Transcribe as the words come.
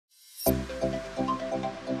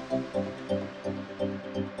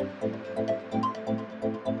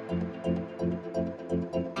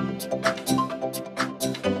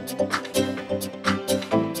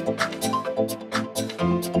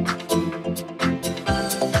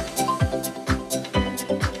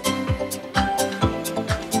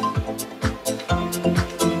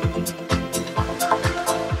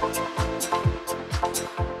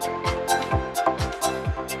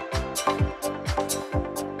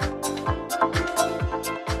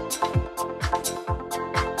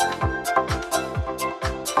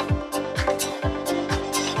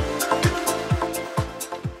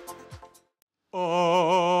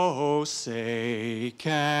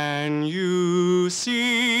to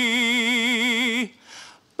see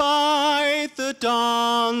by the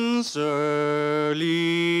dawn's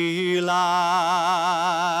early light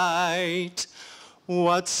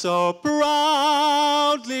what so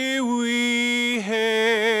proudly we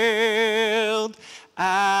hailed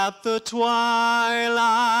at the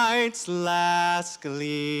twilight's last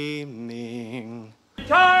gleaming.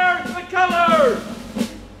 Return to the colors!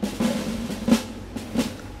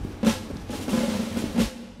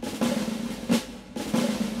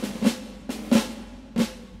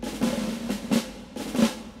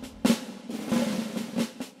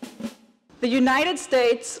 The United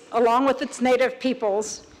States, along with its native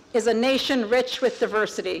peoples, is a nation rich with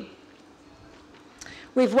diversity.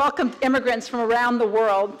 We've welcomed immigrants from around the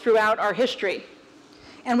world throughout our history,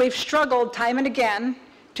 and we've struggled time and again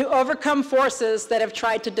to overcome forces that have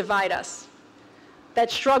tried to divide us. That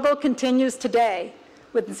struggle continues today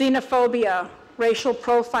with xenophobia, racial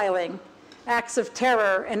profiling, acts of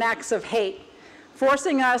terror, and acts of hate,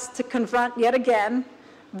 forcing us to confront yet again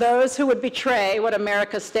those who would betray what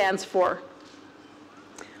America stands for.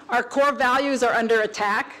 Our core values are under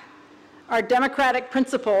attack. Our democratic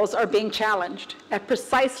principles are being challenged at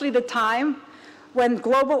precisely the time when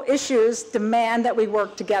global issues demand that we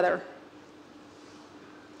work together.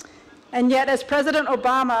 And yet, as President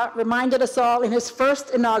Obama reminded us all in his first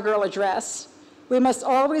inaugural address, we must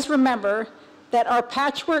always remember that our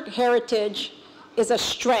patchwork heritage is a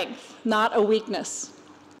strength, not a weakness.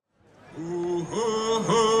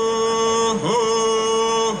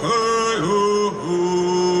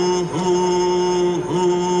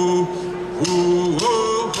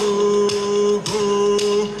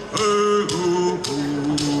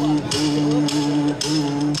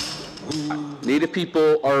 Native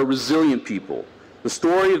people are a resilient people. The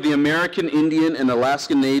story of the American Indian and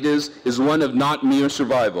Alaskan Natives is one of not mere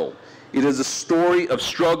survival. It is a story of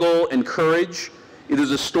struggle and courage. It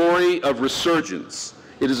is a story of resurgence.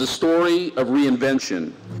 It is a story of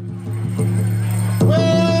reinvention.